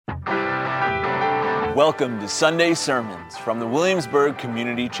Welcome to Sunday Sermons from the Williamsburg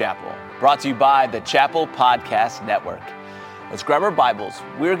Community Chapel, brought to you by the Chapel Podcast Network. Let's grab our Bibles.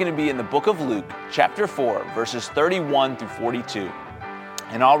 We're going to be in the book of Luke, chapter 4, verses 31 through 42.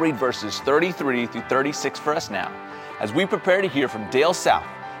 And I'll read verses 33 through 36 for us now, as we prepare to hear from Dale South,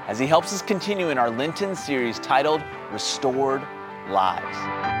 as he helps us continue in our Lenten series titled Restored Lives.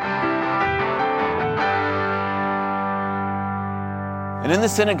 And in the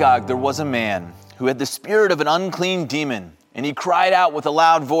synagogue there was a man who had the spirit of an unclean demon, and he cried out with a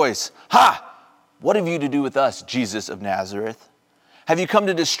loud voice, "Ha! What have you to do with us, Jesus of Nazareth? Have you come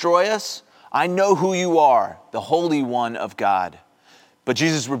to destroy us? I know who you are, the Holy One of God." But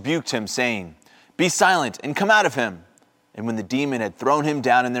Jesus rebuked him, saying, "Be silent and come out of him." And when the demon had thrown him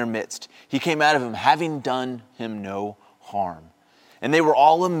down in their midst, he came out of him, having done him no harm. And they were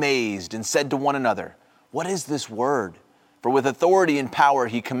all amazed and said to one another, "What is this word? For with authority and power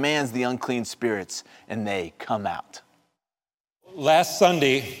he commands the unclean spirits, and they come out." Last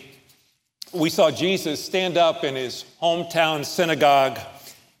Sunday, we saw Jesus stand up in his hometown synagogue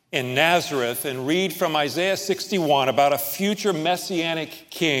in Nazareth and read from Isaiah 61 about a future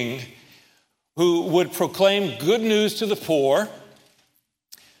messianic king who would proclaim good news to the poor,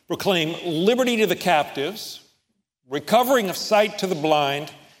 proclaim liberty to the captives, recovering of sight to the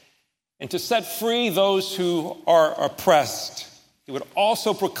blind, and to set free those who are oppressed. He would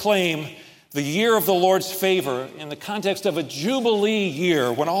also proclaim the year of the Lord's favor in the context of a jubilee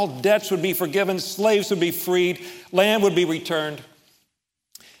year when all debts would be forgiven, slaves would be freed, land would be returned.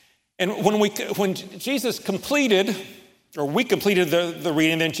 And when Jesus completed, or we completed the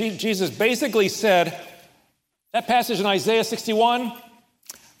reading, then Jesus basically said, that passage in Isaiah 61,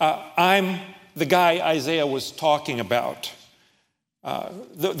 I'm the guy Isaiah was talking about.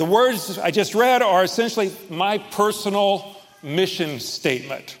 The words I just read are essentially my personal mission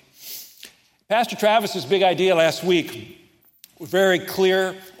statement. Pastor Travis's big idea last week was very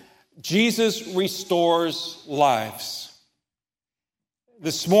clear. Jesus restores lives.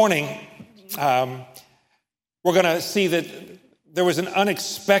 This morning, we're going to see that there was an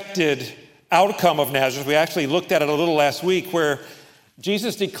unexpected outcome of Nazareth. We actually looked at it a little last week, where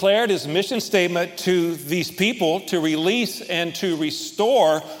Jesus declared his mission statement to these people to release and to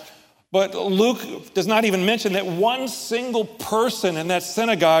restore, but Luke does not even mention that one single person in that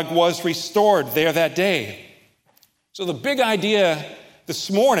synagogue was restored there that day. So the big idea this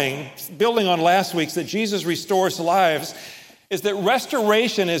morning, building on last week's, that Jesus restores lives, is that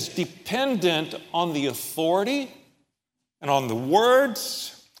restoration is dependent on the authority and on the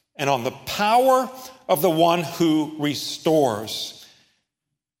words and on the power of the one who restores.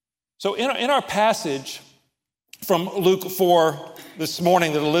 So in our passage from Luke 4 this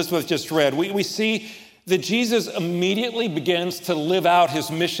morning that Elizabeth just read, we see that Jesus immediately begins to live out his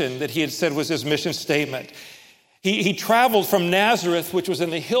mission that he had said was his mission statement. He traveled from Nazareth, which was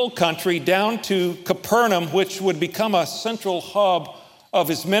in the hill country, down to Capernaum, which would become a central hub of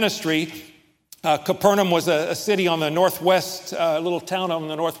his ministry. Capernaum was a city on the northwest, a little town on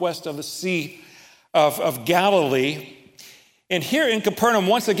the northwest of the Sea of Galilee. And here in Capernaum,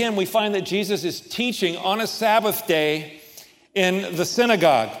 once again, we find that Jesus is teaching on a Sabbath day in the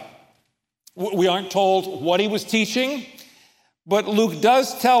synagogue. We aren't told what he was teaching, but Luke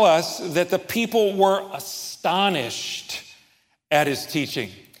does tell us that the people were astonished at his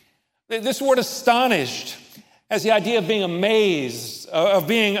teaching. This word astonished has the idea of being amazed, of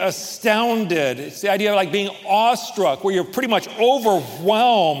being astounded. It's the idea of like being awestruck, where you're pretty much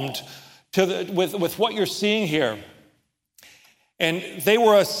overwhelmed with what you're seeing here. And they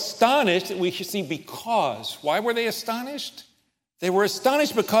were astonished, we see because. Why were they astonished? They were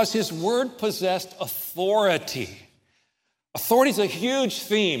astonished because his word possessed authority. Authority is a huge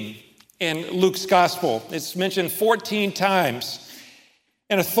theme in Luke's gospel. It's mentioned 14 times.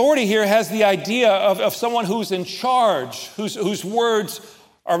 And authority here has the idea of someone who's in charge, whose words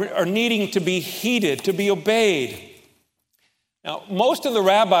are needing to be heeded, to be obeyed. Now, most of the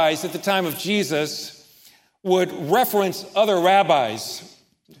rabbis at the time of Jesus would reference other rabbis.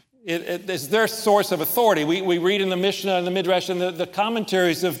 It is their source of authority. We read in the Mishnah and the Midrash and the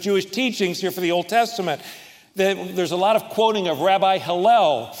commentaries of Jewish teachings here for the Old Testament that there's a lot of quoting of Rabbi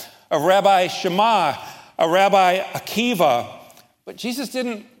Hillel, of Rabbi Shammah, of Rabbi Akiva. But Jesus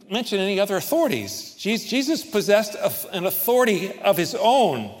didn't mention any other authorities. Jesus possessed an authority of his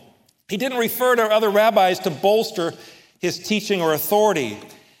own. He didn't refer to other rabbis to bolster his teaching or authority.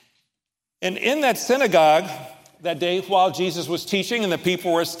 And in that synagogue that day, while Jesus was teaching and the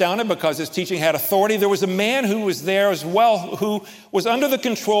people were astounded because his teaching had authority, there was a man who was there as well who was under the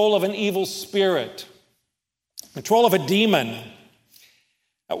control of an evil spirit, control of a demon.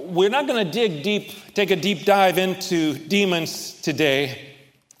 We're not going to take a deep dive into demons today,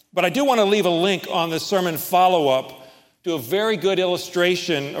 but I do want to leave a link on the sermon follow-up to a very good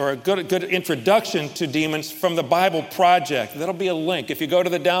illustration or a good introduction to demons from the Bible Project. That'll be a link. If you go to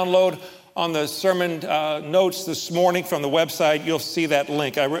the download on the sermon notes this morning from the website, you'll see that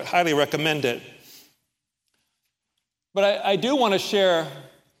link. I highly recommend it. But I do want to share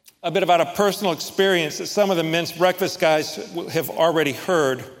a bit about a personal experience that some of the men's breakfast guys have already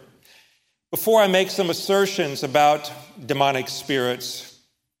heard before I make some assertions about demonic spirits.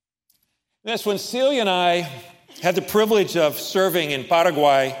 That's when Celia and I had the privilege of serving in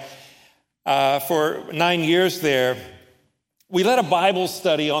Paraguay for 9 years there. We led a Bible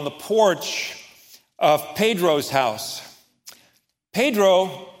study on the porch of Pedro's house.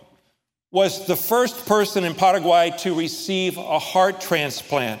 Pedro was the first person in Paraguay to receive a heart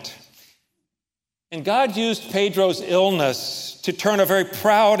transplant. And God used Pedro's illness to turn a very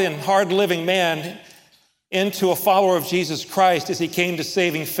proud and hard-living man into a follower of Jesus Christ as he came to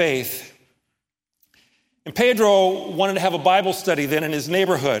saving faith. And Pedro wanted to have a Bible study then in his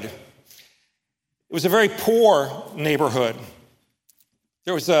neighborhood. It was a very poor neighborhood.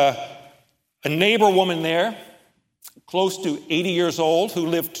 There was a neighbor woman there, close to 80 years old, who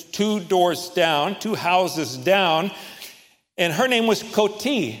lived 2 doors down, 2 houses down, and her name was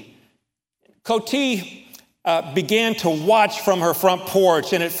Coty. Coty began to watch from her front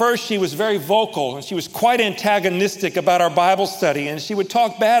porch, and at first she was very vocal, and she was quite antagonistic about our Bible study, and she would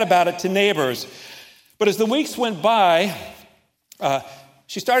talk bad about it to neighbors. But as the weeks went by,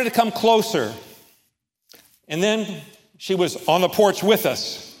 she started to come closer. And then she was on the porch with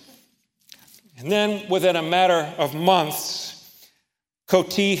us. And then within a matter of months,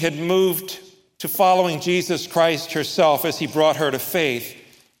 Coty had moved to following Jesus Christ herself as he brought her to faith.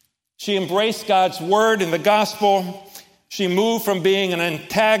 She embraced God's word and the gospel. She moved from being an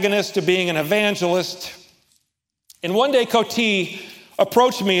antagonist to being an evangelist. And one day, Coty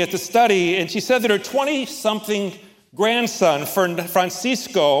approached me at the study, and she said that her 20-something grandson,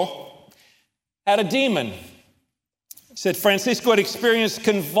 Francisco, had a demon. She said Francisco had experienced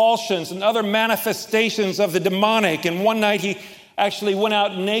convulsions and other manifestations of the demonic, and one night he actually went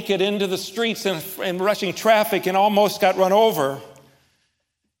out naked into the streets and rushing traffic and almost got run over.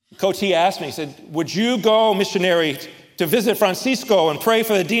 Coty asked me, he said, "Would you go, missionary, to visit Francisco and pray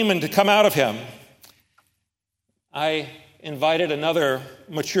for the demon to come out of him?" I invited another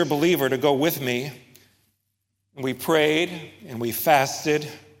mature believer to go with me. We prayed and we fasted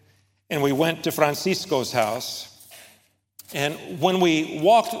and we went to Francisco's house. And when we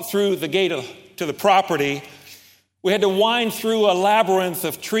walked through the gate to the property, we had to wind through a labyrinth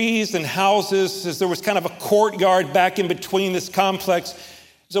of trees and houses as there was kind of a courtyard back in between this complex.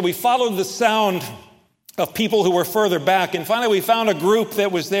 So we followed the sound of people who were further back. And finally we found a group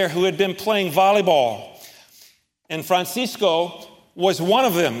that was there who had been playing volleyball. And Francisco was one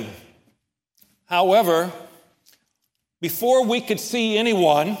of them. However, before we could see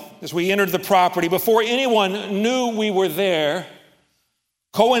anyone, as we entered the property, before anyone knew we were there,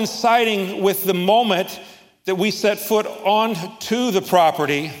 coinciding with the moment that we set foot onto the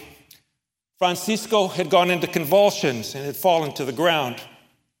property, Francisco had gone into convulsions and had fallen to the ground.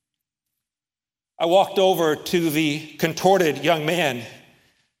 I walked over to the contorted young man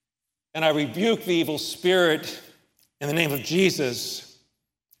and I rebuked the evil spirit in the name of Jesus,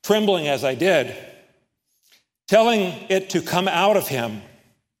 trembling as I did, telling it to come out of him.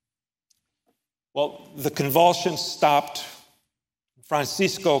 Well, the convulsions stopped.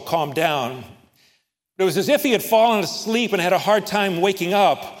 Francisco calmed down. It was as if he had fallen asleep and had a hard time waking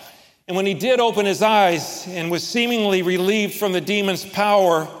up. And when he did open his eyes and was seemingly relieved from the demon's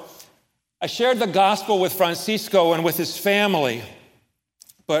power, I shared the gospel with Francisco and with his family,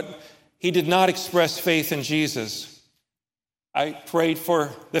 but he did not express faith in Jesus. I prayed for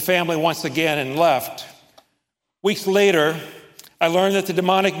the family once again and left. Weeks later, I learned that the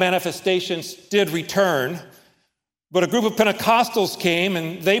demonic manifestations did return, but a group of Pentecostals came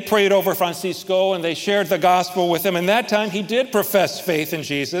and they prayed over Francisco and they shared the gospel with him. And that time he did profess faith in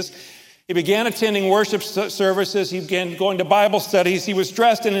Jesus. He began attending worship services. He began going to Bible studies. He was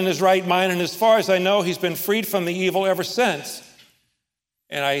dressed and in his right mind. And as far as I know, he's been freed from the evil ever since.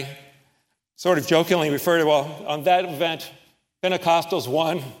 And I sort of jokingly refer to, well, on that event, Pentecostals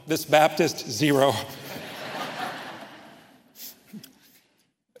 1, this Baptist 0.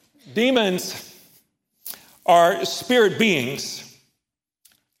 Demons are spirit beings,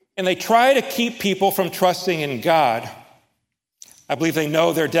 and they try to keep people from trusting in God. I believe they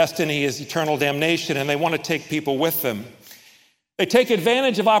know their destiny is eternal damnation, and they want to take people with them. They take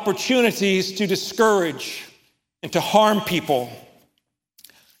advantage of opportunities to discourage and to harm people.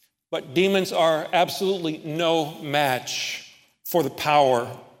 But demons are absolutely no match for the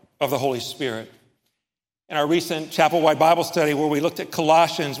power of the Holy Spirit. In our recent chapel-wide Bible study where we looked at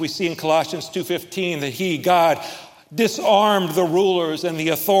Colossians, we see in Colossians 2:15 that He, God, disarmed the rulers and the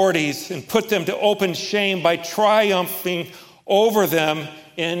authorities and put them to open shame by triumphing over them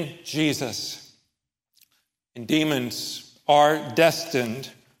in Jesus. And demons are destined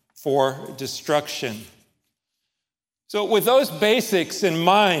for destruction. So with those basics in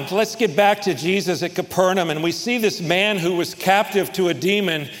mind, let's get back to Jesus at Capernaum. And we see this man who was captive to a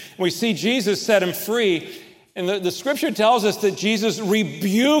demon. And we see Jesus set him free. And the scripture tells us that Jesus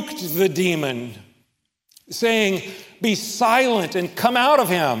rebuked the demon, saying, "Be silent and come out of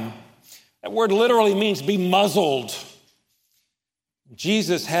him." That word literally means be muzzled.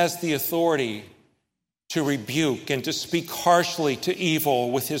 Jesus has the authority to rebuke and to speak harshly to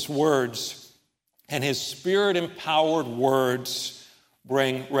evil with his words. And his Spirit-empowered words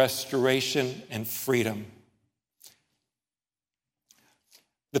bring restoration and freedom.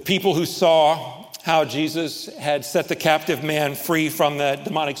 The people who saw how Jesus had set the captive man free from that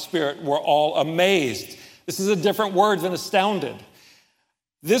demonic spirit were all amazed. This is a different word than astounded.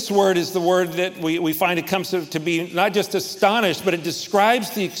 This word is the word that we find it comes to be not just astonished, but it describes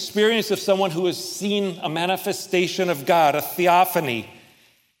the experience of someone who has seen a manifestation of God, a theophany.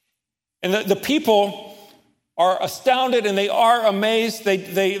 And the people are astounded and they are amazed.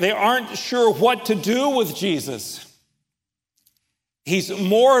 They aren't sure what to do with Jesus. He's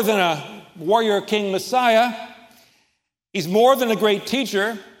more than a warrior king Messiah. He's more than a great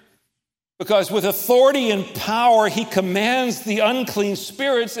teacher, because with authority and power, he commands the unclean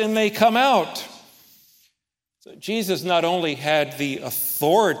spirits and they come out. So Jesus not only had the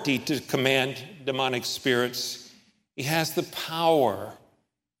authority to command demonic spirits, he has the power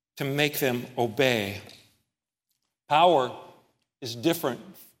to make them obey. Power is different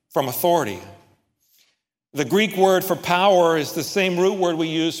from authority. The Greek word for power is the same root word we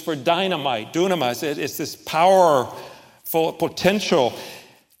use for dynamite, dunamis. It's this powerful potential.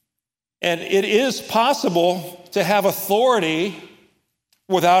 And it is possible to have authority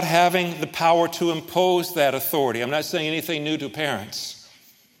without having the power to impose that authority. I'm not saying anything new to parents.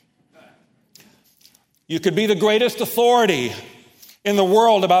 You could be the greatest authority in the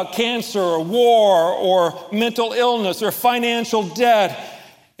world about cancer or war or mental illness or financial debt,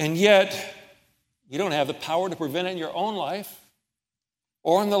 and yet you don't have the power to prevent it in your own life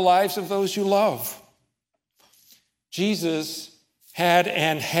or in the lives of those you love. Jesus had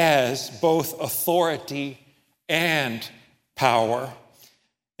and has both authority and power.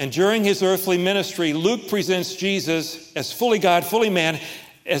 And during his earthly ministry, Luke presents Jesus as fully God, fully man,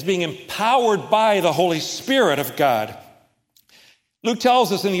 as being empowered by the Holy Spirit of God. Luke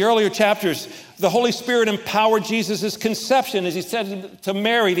tells us in the earlier chapters, the Holy Spirit empowered Jesus' conception. As he said to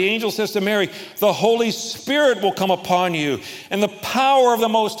Mary, the angel says to Mary, "The Holy Spirit will come upon you, and the power of the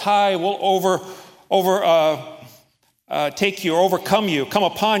Most High will come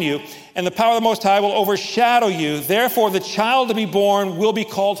upon you, and the power of the Most High will overshadow you. Therefore, the child to be born will be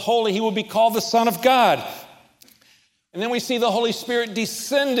called holy. He will be called the Son of God." And then we see the Holy Spirit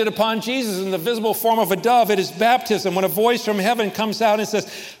descended upon Jesus in the visible form of a dove at his baptism, when a voice from heaven comes out and says,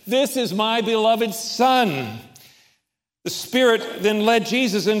 "This is my beloved Son." The Spirit then led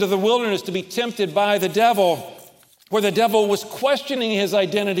Jesus into the wilderness to be tempted by the devil, where the devil was questioning his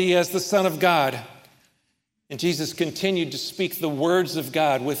identity as the Son of God. And Jesus continued to speak the words of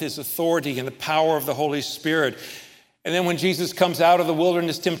God with his authority and the power of the Holy Spirit. And then when Jesus comes out of the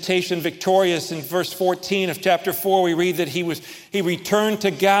wilderness temptation victorious, in verse 14 of chapter 4, we read that he returned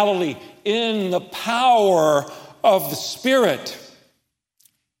to Galilee in the power of the Spirit.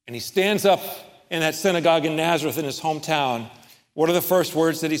 And he stands up in that synagogue in Nazareth in his hometown. What are the first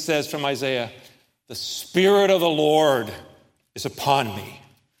words that he says from Isaiah? "The Spirit of the Lord is upon me,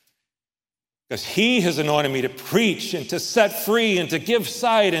 because he has anointed me to preach and to set free and to give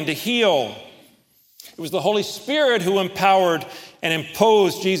sight and to heal." It was the Holy Spirit who empowered and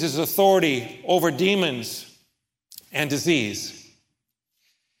imposed Jesus' authority over demons and disease.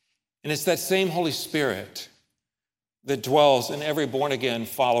 And it's that same Holy Spirit that dwells in every born-again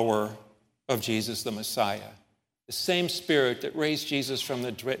follower of Jesus the Messiah. The same Spirit that raised Jesus from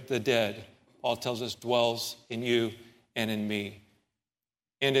the dead, Paul tells us, dwells in you and in me.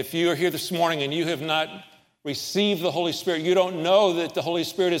 And if you are here this morning and you have not received the Holy Spirit, you don't know that the Holy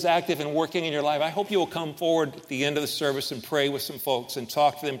Spirit is active and working in your life, I hope you will come forward at the end of the service and pray with some folks and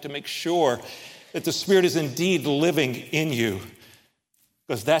talk to them to make sure that the Spirit is indeed living in you,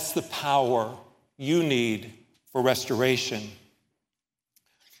 because that's the power you need for restoration.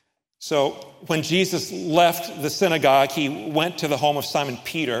 So when Jesus left the synagogue, he went to the home of Simon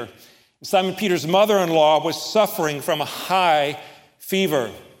Peter. Simon Peter's mother-in-law was suffering from a high fever.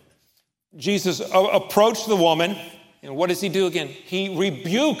 Jesus approached the woman, and what does he do again? He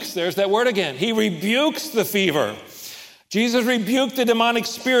rebukes, there's that word again. He rebukes the fever. Jesus rebuked the demonic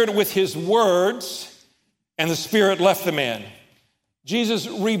spirit with his words, and the spirit left the man. Jesus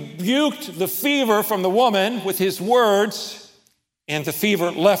rebuked the fever from the woman with his words, and the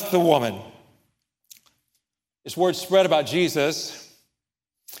fever left the woman. This word spread about Jesus.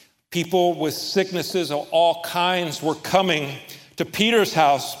 People with sicknesses of all kinds were coming to Peter's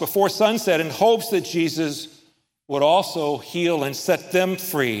house before sunset in hopes that Jesus would also heal and set them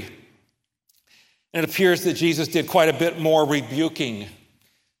free. And it appears that Jesus did quite a bit more rebuking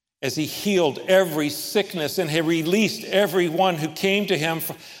as he healed every sickness and he released everyone who came to him,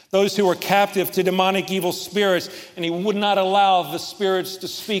 those who were captive to demonic evil spirits, and he would not allow the spirits to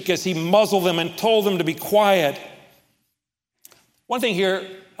speak as he muzzled them and told them to be quiet. One thing here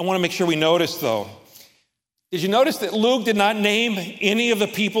I want to make sure we notice, though. Did you notice that Luke did not name any of the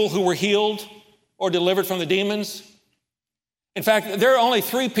people who were healed or delivered from the demons? In fact, there are only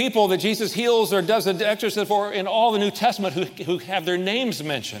 3 people that Jesus heals or does an exorcism for in all the New Testament who have their names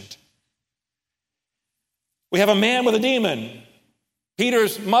mentioned. We have a man with a demon,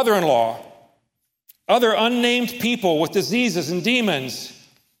 Peter's mother-in-law, other unnamed people with diseases and demons.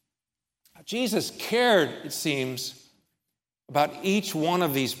 Jesus cared, it seems, about each one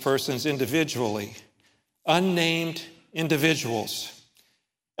of these persons individually, unnamed individuals.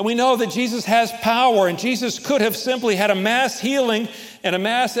 And we know that Jesus has power, and Jesus could have simply had a mass healing and a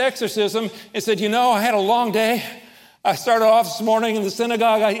mass exorcism and said, I had a long day. I started off this morning in the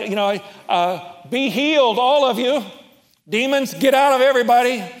synagogue. Be healed, all of you. Demons, get out of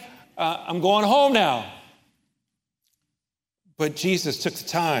everybody. I'm going home now. But Jesus took the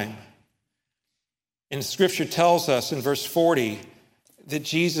time. And Scripture tells us in verse 40 that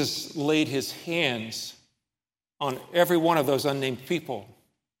Jesus laid his hands on every one of those unnamed people.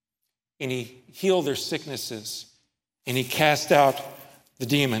 And he healed their sicknesses, and he cast out the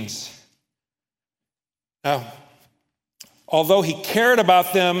demons. Now, although he cared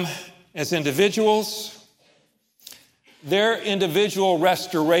about them as individuals, their individual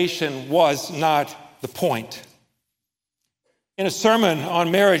restoration was not the point. In a sermon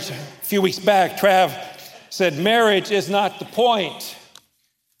on marriage a few weeks back, Trav said, marriage is not the point,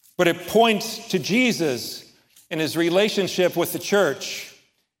 but it points to Jesus and his relationship with the church.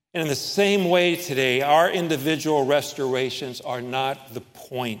 And in the same way today, our individual restorations are not the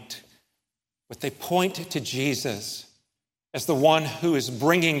point, but they point to Jesus as the one who is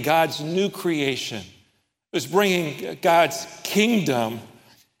bringing God's new creation, who's bringing God's kingdom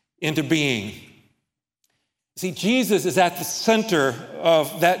into being. See, Jesus is at the center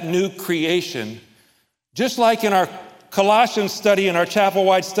of that new creation. Just like in our Colossians study, in our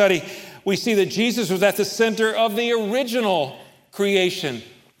chapel-wide study, we see that Jesus was at the center of the original creation.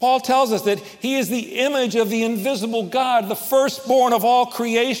 Paul tells us that he is the image of the invisible God, the firstborn of all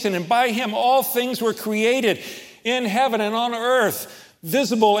creation, and by him all things were created in heaven and on earth,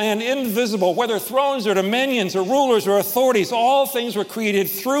 visible and invisible, whether thrones or dominions or rulers or authorities, all things were created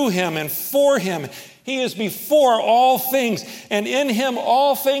through him and for him. He is before all things, and in him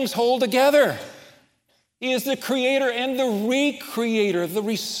all things hold together. He is the creator and the recreator, the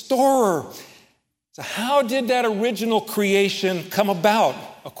restorer. So how did that original creation come about,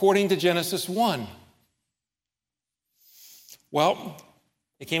 according to Genesis 1? Well,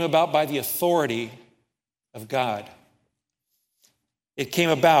 it came about by the authority of God. It came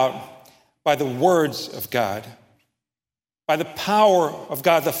about by the words of God, by the power of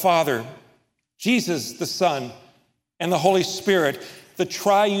God the Father, Jesus the Son, and the Holy Spirit. The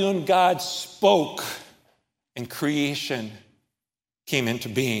triune God spoke, and creation came into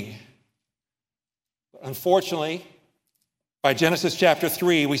being. Unfortunately, by Genesis chapter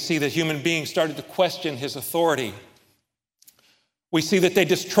 3, we see that human beings started to question his authority. We see that they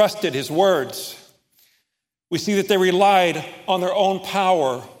distrusted his words. We see that they relied on their own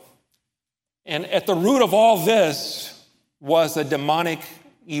power. And at the root of all this was a demonic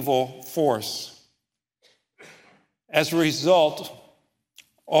evil force. As a result,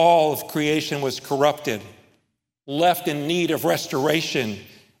 all of creation was corrupted, left in need of restoration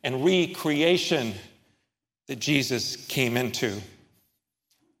and recreation that Jesus came into.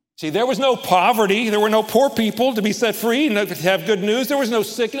 See, there was no poverty. There were no poor people to be set free and to have good news. There was no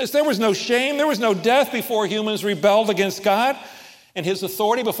sickness. There was no shame. There was no death before humans rebelled against God and his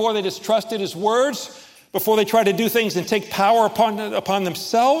authority, before they distrusted his words, before they tried to do things and take power upon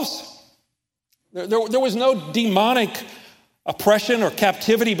themselves. There was no demonic oppression or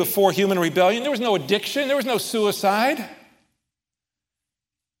captivity before human rebellion. There was no addiction. There was no suicide.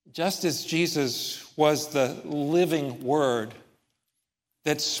 Just as Jesus was the living word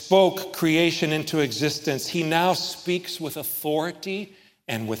that spoke creation into existence, he now speaks with authority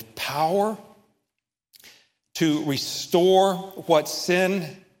and with power to restore what sin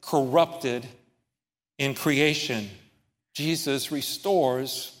corrupted in creation. Jesus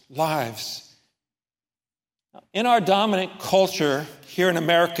restores lives. In our dominant culture here in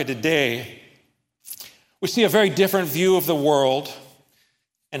America today, we see a very different view of the world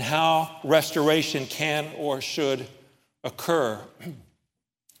and how restoration can or should occur.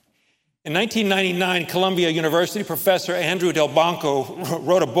 In 1999, Columbia University professor Andrew Delbanco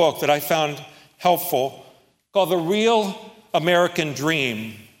wrote a book that I found helpful called The Real American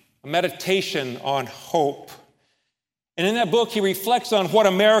Dream, a meditation on hope. And in that book, he reflects on what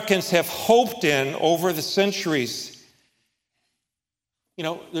Americans have hoped in over the centuries. You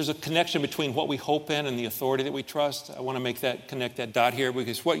know, there's a connection between what we hope in and the authority that we trust. I want to connect that dot here,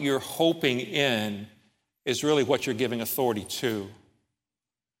 because what you're hoping in is really what you're giving authority to.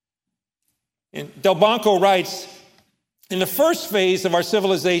 And Delbanco writes, in the first phase of our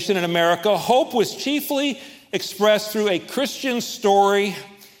civilization in America, hope was chiefly expressed through a Christian story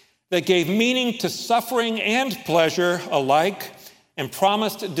that gave meaning to suffering and pleasure alike and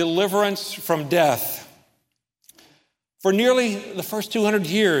promised deliverance from death. For nearly the first 200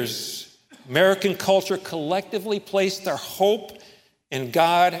 years, American culture collectively placed their hope in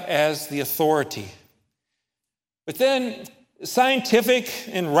God as the authority. But then scientific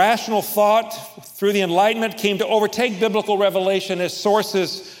and rational thought through the Enlightenment came to overtake biblical revelation as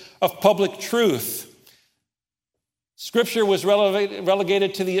sources of public truth. Scripture was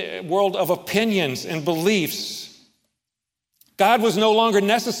relegated to the world of opinions and beliefs. God was no longer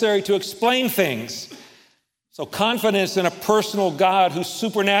necessary to explain things. So confidence in a personal God who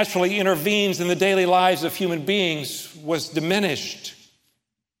supernaturally intervenes in the daily lives of human beings was diminished.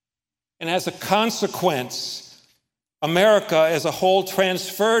 And as a consequence, America as a whole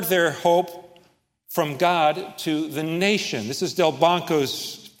transferred their hope from God to the nation. This is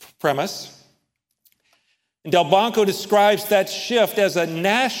Delbanco's premise. And Delbanco describes that shift as a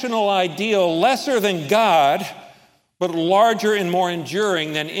national ideal lesser than God, but larger and more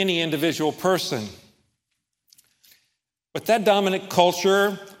enduring than any individual person. But that dominant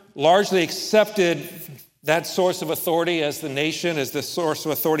culture largely accepted that source of authority as the nation, as the source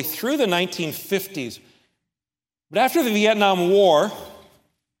of authority through the 1950s. But after the Vietnam War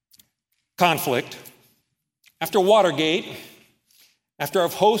conflict, after Watergate, after a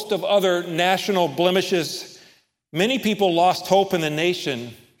host of other national blemishes, many people lost hope in the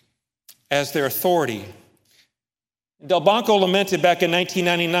nation as their authority. Delbanco lamented back in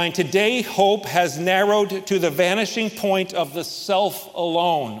 1999, today hope has narrowed to the vanishing point of the self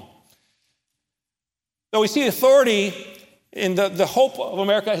alone. So we see authority in the hope of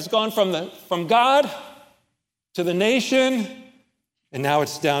America has gone from God to the nation, and now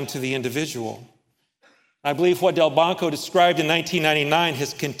it's down to the individual. I believe what Delbanco described in 1999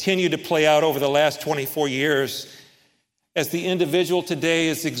 has continued to play out over the last 24 years as the individual today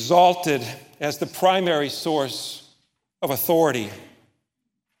is exalted as the primary source of authority.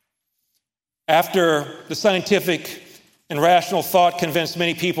 After the scientific and rational thought convinced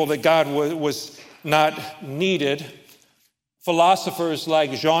many people that God was not needed, philosophers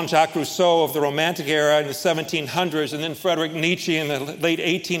like Jean-Jacques Rousseau of the Romantic era in the 1700s and then Friedrich Nietzsche in the late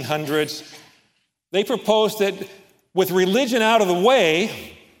 1800s, they proposed that with religion out of the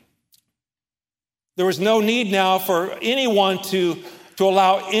way, there was no need now for anyone to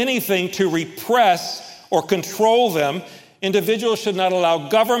allow anything to repress or control them. Individuals should not allow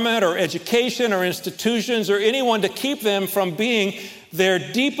government or education or institutions or anyone to keep them from being their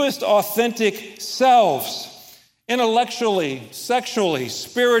deepest authentic selves, intellectually, sexually,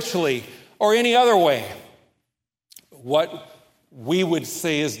 spiritually, or any other way. What we would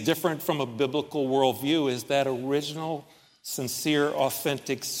say is different from a biblical worldview is that original, sincere,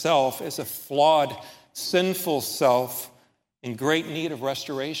 authentic self is a flawed, sinful self in great need of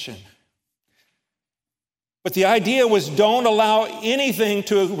restoration. But the idea was don't allow anything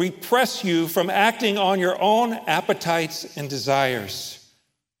to repress you from acting on your own appetites and desires.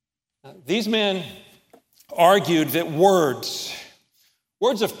 These men argued that words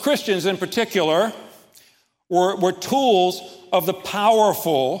of Christians in particular, were tools of the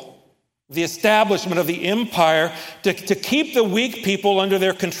powerful, the establishment of the empire, to keep the weak people under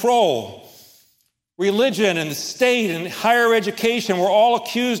their control. Religion and the state and higher education were all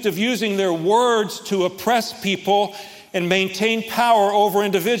accused of using their words to oppress people and maintain power over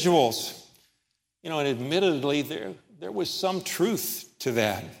individuals. You know, and admittedly, there was some truth to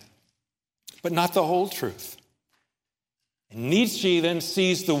that, but not the whole truth. And Nietzsche then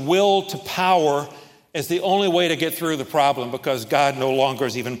sees the will to power as the only way to get through the problem because God no longer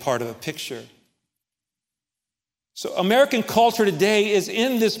is even part of the picture. So American culture today is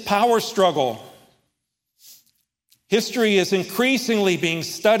in this power struggle. History is increasingly being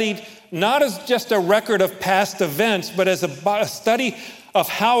studied not as just a record of past events, but as a study of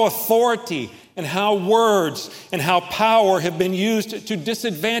how authority and how words and how power have been used to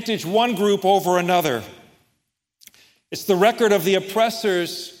disadvantage one group over another. It's the record of the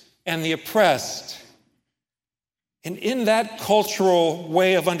oppressors and the oppressed. And in that cultural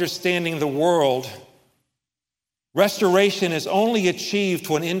way of understanding the world, restoration is only achieved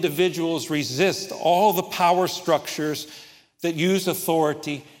when individuals resist all the power structures that use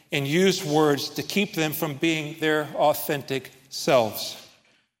authority and use words to keep them from being their authentic selves.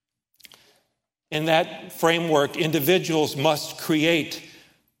 In that framework, individuals must create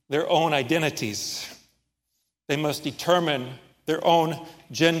their own identities. They must determine their own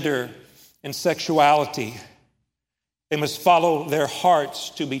gender and sexuality. They must follow their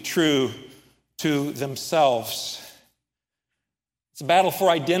hearts to be true to themselves. It's a battle for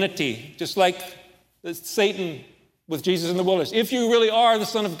identity, just like Satan with Jesus in the wilderness. If you really are the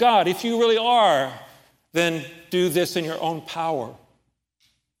Son of God, if you really are, then do this in your own power.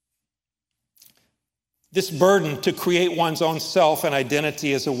 This burden to create one's own self and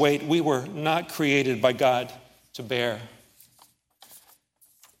identity is a weight we were not created by God to bear.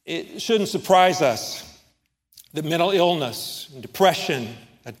 It shouldn't surprise us that mental illness, depression,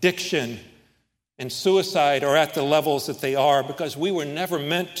 addiction, and suicide are at the levels that they are because we were never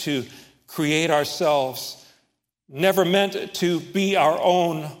meant to create ourselves, never meant to be our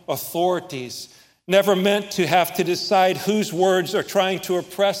own authorities, never meant to have to decide whose words are trying to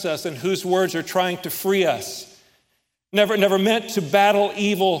oppress us and whose words are trying to free us. Never meant to battle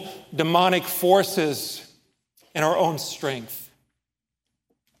evil, demonic forces in our own strength.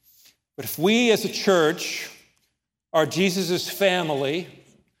 But if we as a church are Jesus' family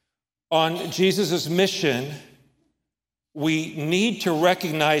on Jesus' mission, we need to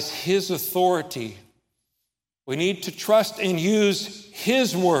recognize his authority. We need to trust and use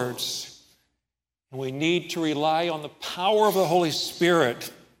his words. And we need to rely on the power of the Holy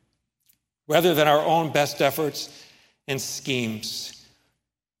Spirit rather than our own best efforts and schemes.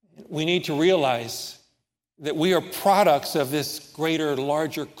 We need to realize that we are products of this greater,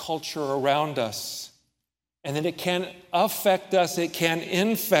 larger culture around us, and that it can affect us, it can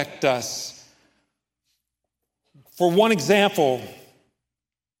infect us. For one example,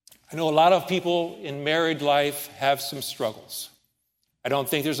 I know a lot of people in married life have some struggles. I don't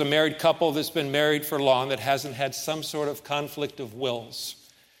think there's a married couple that's been married for long that hasn't had some sort of conflict of wills.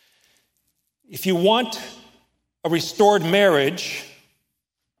 If you want a restored marriage,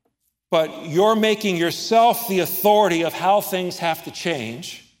 but you're making yourself the authority of how things have to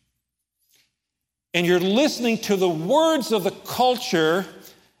change, and you're listening to the words of the culture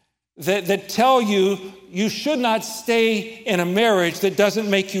that tell you you should not stay in a marriage that doesn't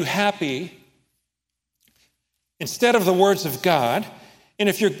make you happy, instead of the words of God, and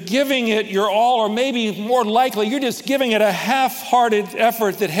if you're giving it your all, or maybe more likely, you're just giving it a half-hearted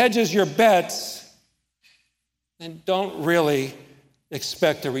effort that hedges your bets, then don't really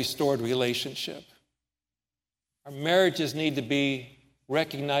expect a restored relationship. Our marriages need to be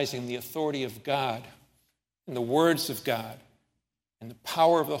recognizing the authority of God and the words of God and the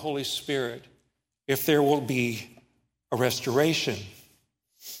power of the Holy Spirit if there will be a restoration.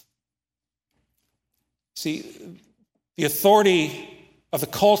 See, the authority of the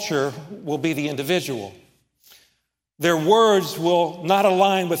culture will be the individual. Their words will not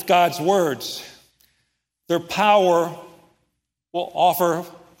align with God's words. Their power will offer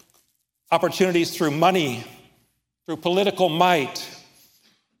opportunities through money, through political might,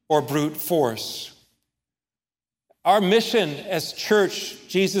 or brute force. Our mission as church,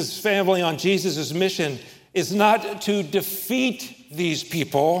 Jesus' family on Jesus' mission, is not to defeat these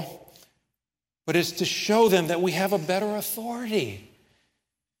people, but is to show them that we have a better authority.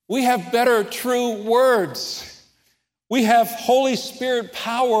 We have better true words. We have Holy Spirit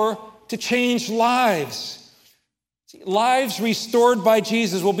power to change lives. See, lives restored by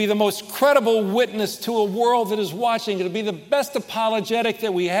Jesus will be the most credible witness to a world that is watching. It'll be the best apologetic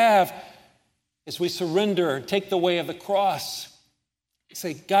that we have as we surrender and take the way of the cross.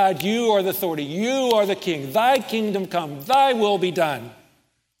 Say, God, you are the authority. You are the King. Thy kingdom come. Thy will be done.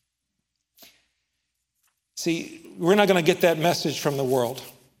 See, we're not going to get that message from the world.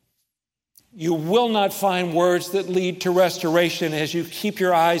 You will not find words that lead to restoration as you keep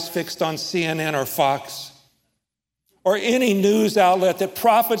your eyes fixed on CNN or Fox. or any news outlet that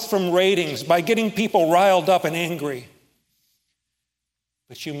profits from ratings by getting people riled up and angry.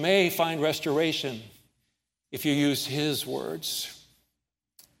 But you may find restoration if you use his words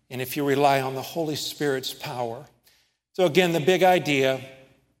and if you rely on the Holy Spirit's power. So again, the big idea,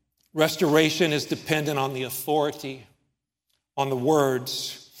 restoration is dependent on the authority, on the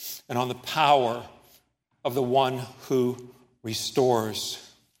words, and on the power of the one who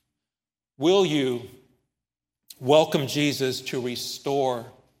restores. Will you welcome Jesus to restore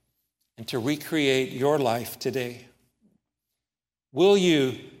and to recreate your life today? Will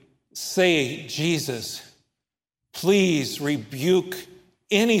you say, Jesus, please rebuke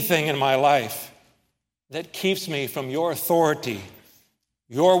anything in my life that keeps me from your authority,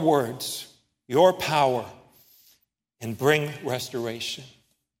 your words, your power, and bring restoration?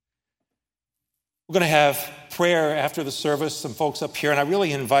 We're going to have prayer after the service, some folks up here, and I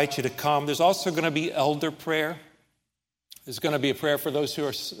really invite you to come. There's also going to be elder prayer. There's going to be a prayer for those who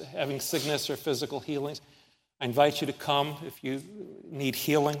are having sickness or physical healings. I invite you to come if you need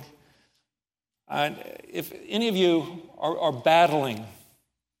healing. And if any of you are battling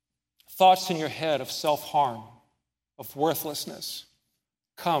thoughts in your head of self-harm, of worthlessness,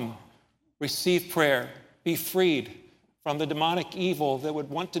 come, receive prayer, be freed from the demonic evil that would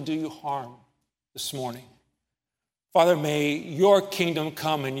want to do you harm this morning. Father, may your kingdom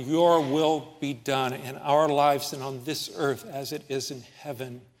come and your will be done in our lives and on this earth as it is in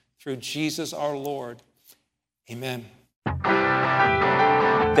heaven, through Jesus our Lord. Amen.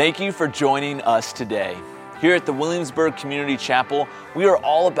 Thank you for joining us today. Here at the Williamsburg Community Chapel, we are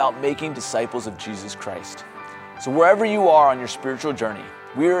all about making disciples of Jesus Christ. So wherever you are on your spiritual journey,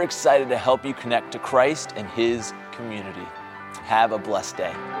 we are excited to help you connect to Christ and his community. Have a blessed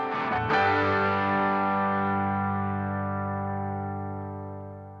day.